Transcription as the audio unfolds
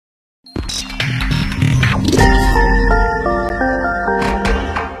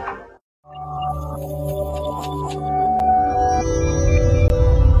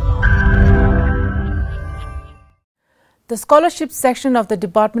The scholarship section of the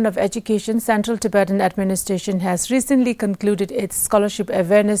Department of Education, Central Tibetan Administration has recently concluded its scholarship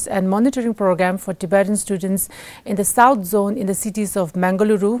awareness and monitoring program for Tibetan students in the South Zone in the cities of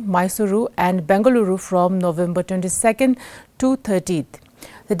Mangaluru, Mysuru and Bengaluru from November 22nd to 30th.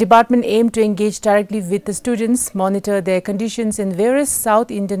 The department aimed to engage directly with the students, monitor their conditions in various South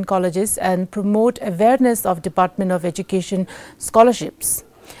Indian colleges and promote awareness of Department of Education scholarships.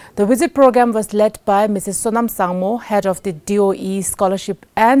 The visit program was led by Mrs. Sonam Sangmo, head of the DOE Scholarship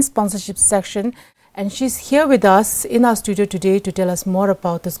and Sponsorship section, and she's here with us in our studio today to tell us more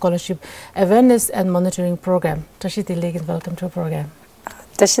about the Scholarship Awareness and Monitoring Program. Tashi Dilek, and welcome to our program.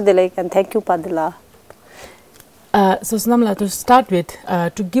 Tashi Dilek, and thank you, Padilla. So Sonamla, to start with,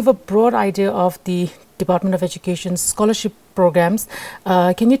 to give a broad idea of the Department of Education scholarship programs,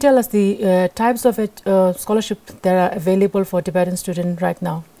 can you tell us the types of scholarship that are available for Tibetan students right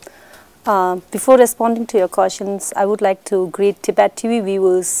now? Before responding to your questions, I would like to greet Tibet TV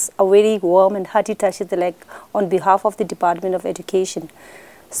viewers a very warm and hearty Tashi Dilek on behalf of the Department of Education.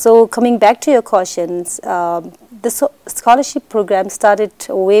 So coming back to your questions, the scholarship program started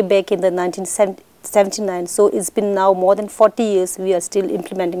way back in the 1979, so it's been now more than 40 years we are still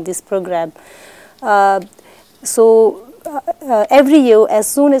implementing this program. Every year, as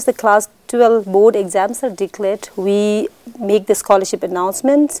soon as the class 12 board exams are declared, we make the scholarship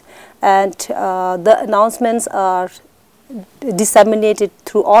announcements, and the announcements are disseminated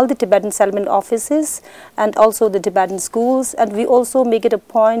through all the Tibetan settlement offices and also the Tibetan schools, and we also make it a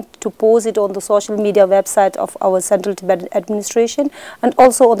point to post it on the social media website of our Central Tibetan Administration and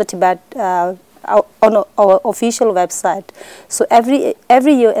also on the Tibet on our official website. So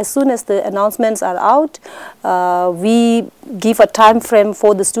every year, as soon as the announcements are out, we give a time frame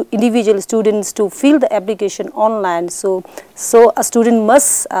for the individual students to fill the application online. So a student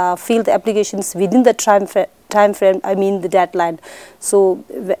must fill the applications within the time frame, I mean the deadline. So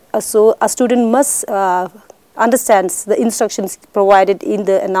a student must understands the instructions provided in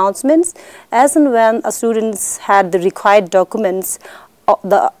the announcements. As and when a students had the required documents,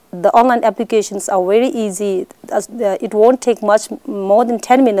 the online applications are very easy. It won't take much more than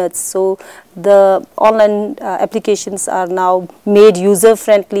 10 minutes. So the online applications are now made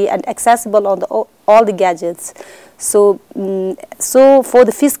user-friendly and accessible on all the gadgets. So for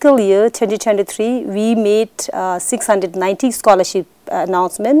the fiscal year 2023, we made 690 scholarship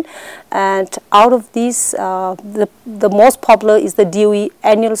announcement, and out of these, the most popular is the DOE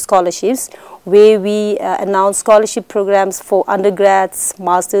annual scholarships, where we announce scholarship programs for undergrads,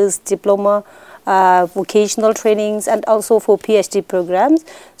 masters, diploma, vocational trainings, and also for PhD programs.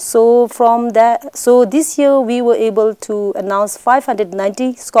 So this year we were able to announce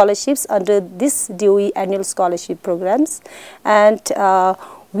 590 scholarships under this DOE annual scholarship programs, and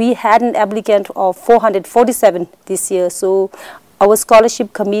we had an applicant of 447 this year. So our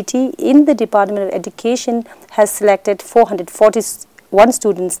scholarship committee in the Department of Education has selected 441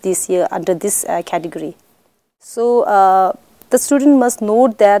 students this year under this category. So the student must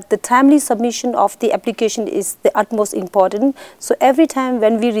note that the timely submission of the application is the utmost important. So every time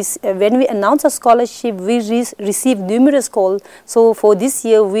when we announce a scholarship, we receive numerous calls. So for this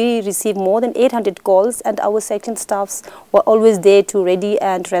year, we received more than 800 calls, and our section staffs were always there to ready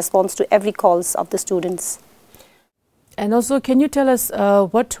and respond to every calls of the students. And also, can you tell us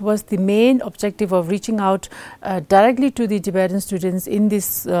what was the main objective of reaching out directly to the Tibetan students in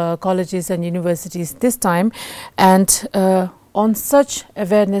these colleges and universities this time, and on such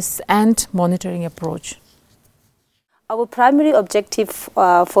awareness and monitoring approach? Our primary objective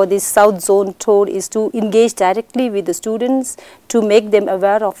for this South Zone tour is to engage directly with the students, to make them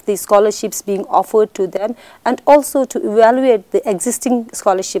aware of the scholarships being offered to them, and also to evaluate the existing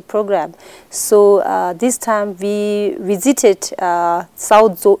scholarship program. So this time we visited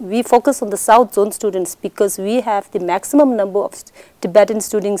South Zone. We focus on the South Zone students because we have the maximum number of Tibetan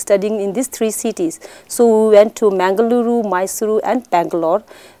students studying in these three cities. So we went to Mangaluru, Mysuru and Bangalore.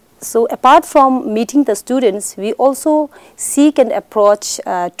 So apart from meeting the students, we also seek an approach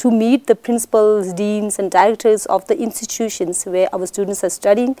to meet the principals, deans and directors of the institutions where our students are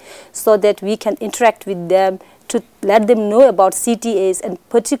studying, so that we can interact with them to let them know about CTAs and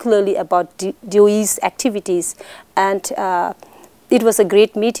particularly about DOE's activities. And it was a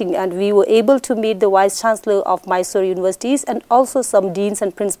great meeting, and we were able to meet the Vice Chancellor of Mysore universities and also some deans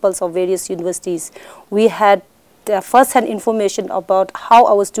and principals of various universities. We had first-hand information about how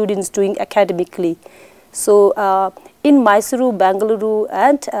our students doing academically. So in Mysuru, Bengaluru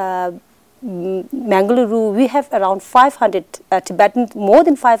and Mangaluru, we have around 500 more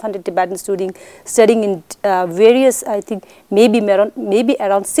than 500 Tibetan students studying in various, I think, maybe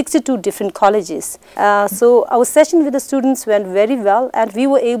around 62 different colleges. So our session with the students went very well, and we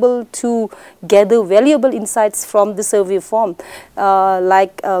were able to gather valuable insights from the survey form.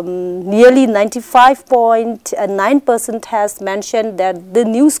 Nearly 95.9% has mentioned that the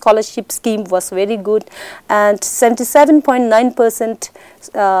new scholarship scheme was very good, and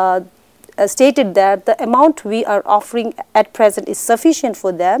 77.9% stated that the amount we are offering at present is sufficient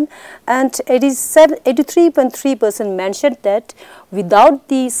for them, and 83.3% mentioned that without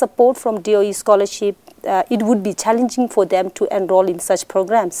the support from DOE scholarship, it would be challenging for them to enroll in such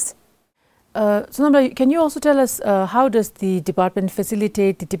programs. Sonamla, can you also tell us how does the department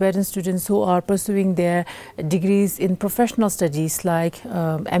facilitate the Tibetan students who are pursuing their degrees in professional studies like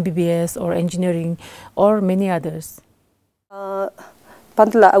MBBS or engineering or many others?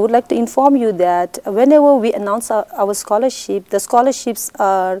 Pantala, I would like to inform you that whenever we announce our scholarship, the scholarships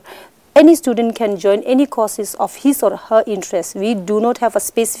are any student can join any courses of his or her interest. We do not have a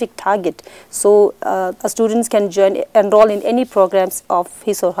specific target, so students can enroll in any programs of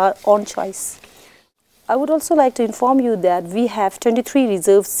his or her own choice. I would also like to inform you that we have 23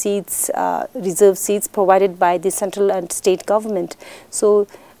 reserved seats provided by the central and state government. So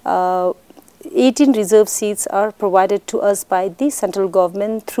 18 reserved seats are provided to us by the central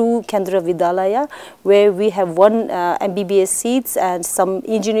government through Kendra Vidyalaya, where we have one MBBS seats and some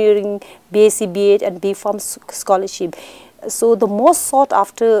engineering, BSc, B.Ed and B.Pharm scholarship. So the most sought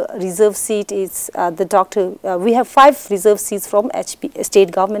after reserve seat is the doctor. We have 5 reserve seats from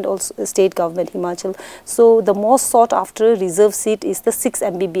state government, also state government Himachal. So the most sought after reserve seat is the 6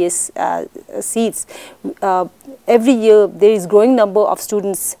 MBBS seats. Every year there is growing number of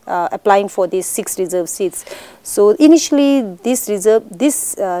students applying for these 6 reserve seats. So initially this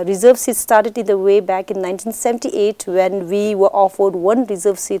reserve seat started in the way back in 1978 when we were offered 1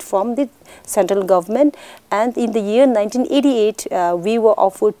 reserve seat from the central government, and in the year 1988 we were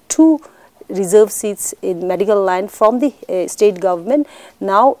offered 2 reserve seats in medical line from the state government.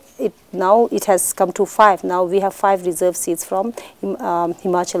 Now it has come to 5. Now we have 5 reserve seats from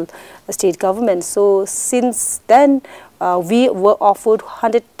Himachal state government. So since then we were offered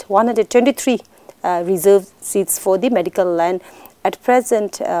 123 reserve seats for the medical line. At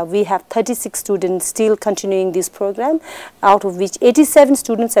present, we have 36 students still continuing this program, out of which 87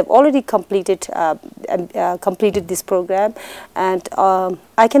 students have already completed this program. And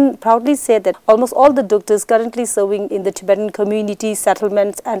I can proudly say that almost all the doctors currently serving in the Tibetan community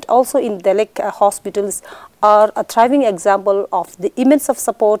settlements and also in Delek hospitals are a thriving example of the immense of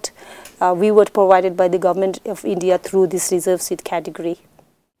support we were provided by the government of India through this reserve seat category.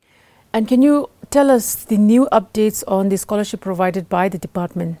 And can you tell us the new updates on the scholarship provided by the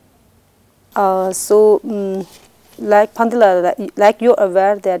department? Like Pandala, like you're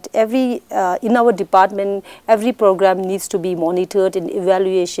aware that in our department, every program needs to be monitored and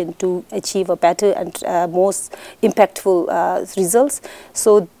evaluation to achieve a better and most impactful results.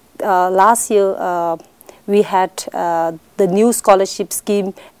 So last year we had the new scholarship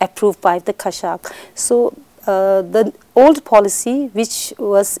scheme approved by the Kashak. So the old policy, which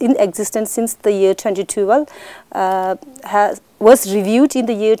was in existence since the year 2012, was reviewed in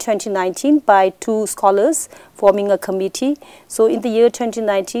the year 2019 by 2 scholars forming a committee. So in the year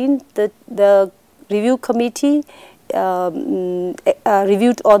 2019, the review committee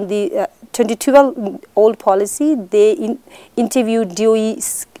reviewed on the 2012 old policy. They interviewed DOE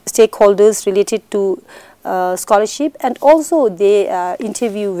stakeholders related to scholarship, and also they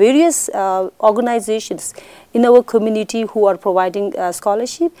interview various organizations in our community who are providing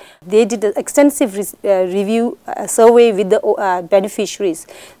scholarship. They did an extensive review survey with the beneficiaries.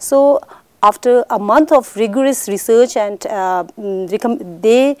 So after a month of rigorous research and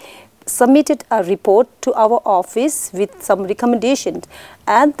they submitted a report to our office with some recommendations,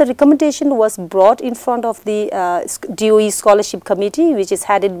 and the recommendation was brought in front of the DOE scholarship committee, which is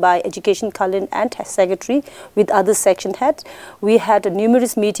headed by Education Kalyan and secretary with other section heads. We had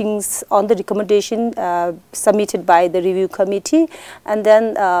numerous meetings on the recommendation submitted by the review committee, and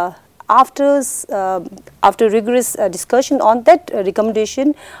then after rigorous discussion on that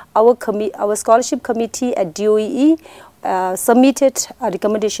recommendation, our scholarship committee at DOE submitted a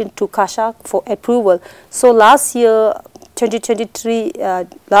recommendation to Kashak for approval. So last year, 2023,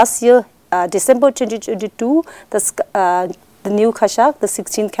 December 2022, the new Kashak, the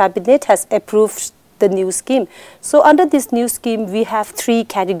 16th cabinet, has approved the new scheme. So under this new scheme, we have 3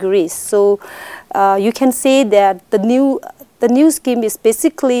 categories. So you can say that the new scheme is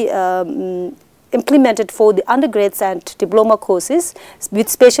basically implemented for the undergrads and diploma courses with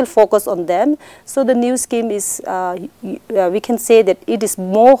special focus on them. So the new scheme is, we can say that it is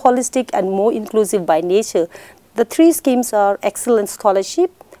more holistic and more inclusive by nature. The three schemes are Excellence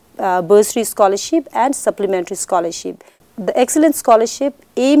Scholarship, Bursary Scholarship and Supplementary Scholarship. The Excellence Scholarship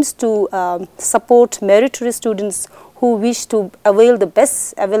aims to support meritorious students who wish to avail the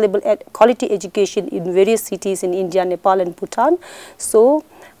best available quality education in various cities in India, Nepal and Bhutan. So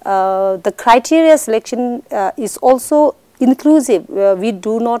the criteria selection is also inclusive. We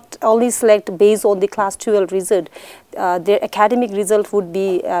do not only select based on the class 12 result. Their academic result would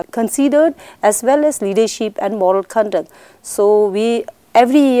be considered, as well as leadership and moral conduct. So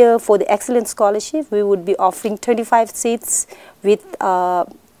every year for the Excellence Scholarship, we would be offering 25 seats with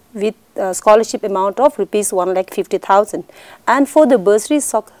scholarship amount of rupees 1,50,000. And for the Bursary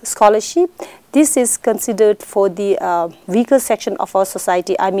Scholarship, this is considered for the weaker section of our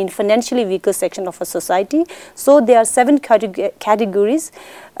society, I mean financially weaker section of our society. So there are 7 categories.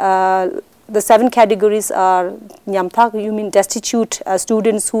 The 7 categories are Nyamthak, you mean destitute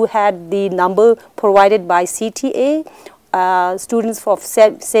students who had the number provided by CTA, students of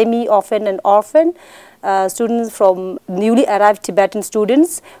semi-orphan and orphan, students from newly arrived Tibetan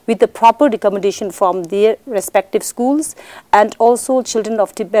students with the proper recommendation from their respective schools, and also children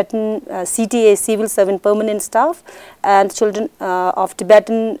of Tibetan CTA civil servant permanent staff, and children of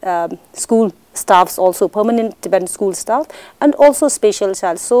Tibetan school staffs, also permanent Tibetan school staff, and also special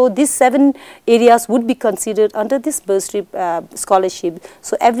child. So these 7 areas would be considered under this bursary scholarship.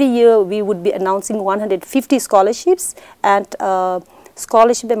 So every year we would be announcing 150 scholarships, and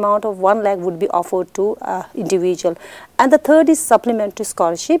scholarship amount of 1 lakh would be offered to individual. And the third is supplementary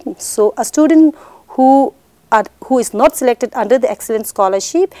scholarship. So a student who is not selected under the Excellence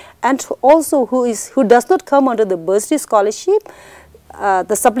Scholarship, and also who does not come under the bursary scholarship,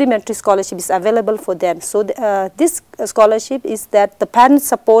 the supplementary scholarship is available for them. So this scholarship is that the parents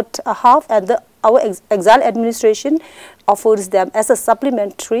support half, and our exile administration offers them as a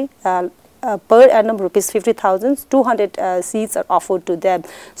supplementary per annum rupees 50,000, 200 seats are offered to them.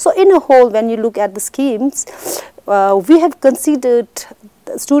 So in a whole, when you look at the schemes, we have considered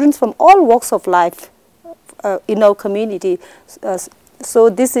students from all walks of life in our community.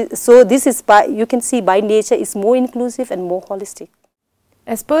 So this is by, you can see, by nature is more inclusive and more holistic.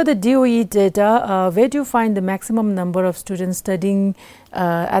 As per the DOE data, where do you find the maximum number of students studying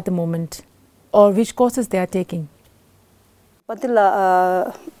at the moment, or which courses they are taking?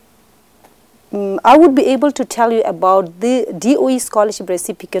 I would be able to tell you about the DOE scholarship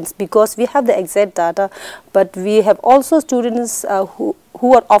recipients, because we have the exact data, but we have also students who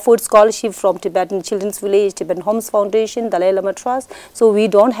are offered scholarship from Tibetan Children's Village, Tibetan Homes Foundation, Dalai Lama Trust, so we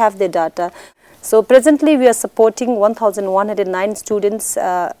don't have the data. So presently we are supporting 1,109 students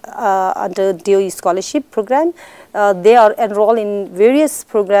under DOE scholarship program. They are enrolled in various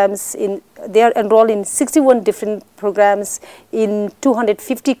programs. They are enrolled in 61 different programs in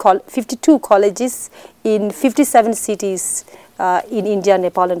 52 colleges in 57 cities in India,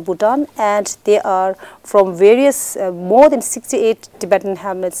 Nepal and Bhutan, and they are from various more than 68 Tibetan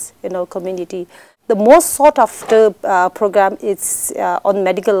hamlets in our community. The most sought after program is on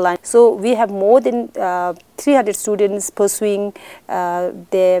medical line. So we have more than 300 students pursuing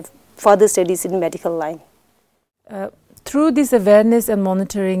their further studies in medical line. Through this awareness and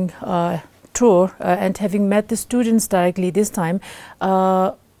monitoring tour and having met the students directly this time,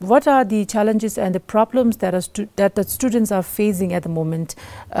 what are the challenges and the problems that the students are facing at the moment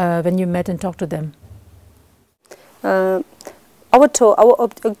when you met and talked to them? Our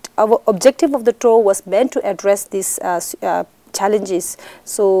objective of the tour was meant to address these challenges.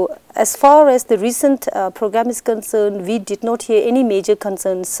 So as far as the recent program is concerned, we did not hear any major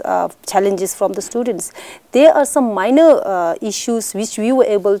concerns, challenges from the students. There are some minor issues which we were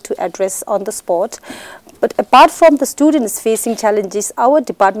able to address on the spot. But apart from the students facing challenges, our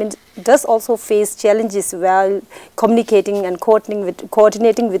department does also face challenges while communicating and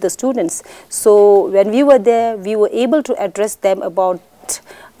coordinating with the students. So when we were there, we were able to address them about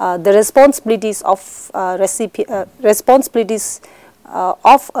the responsibilities of a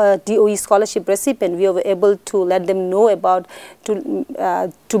DOE scholarship recipient. We were able to let them know about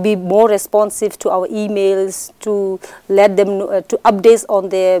to be more responsive to our emails, to let them know, to updates on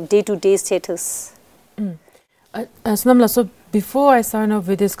their day-to-day status. Sonamla, so before I sign off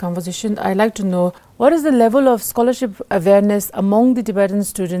with this conversation, I'd like to know what is the level of scholarship awareness among the Tibetan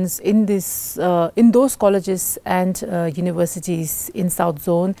students in those colleges and universities in South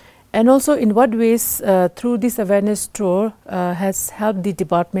Zone, And also, in what ways, through this awareness tour, has helped the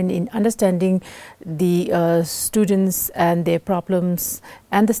department in understanding the students and their problems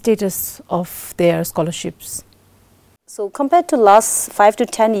and the status of their scholarships? So compared to last 5 to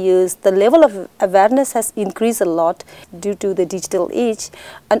 10 years, the level of awareness has increased a lot due to the digital age.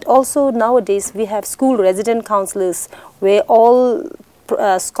 And also nowadays we have school resident counselors where all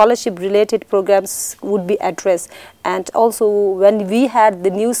scholarship related programs would be addressed. And also when we had the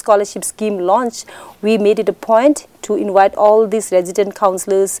new scholarship scheme launch, we made it a point to invite all these resident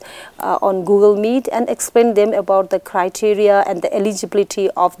counselors on Google Meet and explain them about the criteria and the eligibility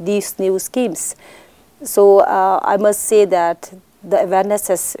of these new schemes. So I must say that the awareness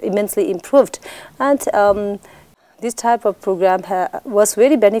has immensely improved, and this type of program was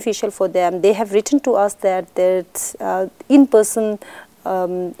very beneficial for them. They have written to us that in-person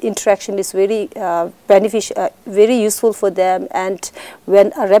interaction is very beneficial, very useful for them, and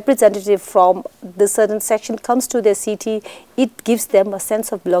when a representative from the certain section comes to their city, it gives them a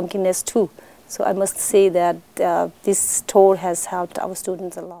sense of belongingness too. So I must say that this tour has helped our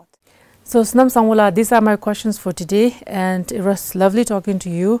students a lot. So Snam Sangwala, these are my questions for today, and it was lovely talking to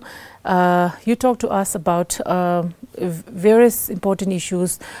you. You talked to us about various important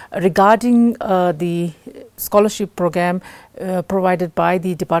issues regarding the scholarship program provided by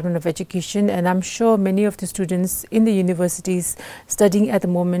the Department of Education, and I'm sure many of the students in the universities studying at the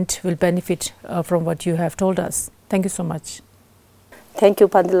moment will benefit from what you have told us. Thank you so much. Thank you,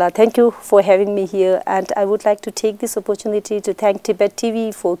 Pandila. Thank you for having me here. And I would like to take this opportunity to thank Tibet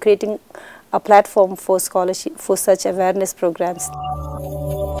TV for creating a platform for scholarship, for such awareness programs.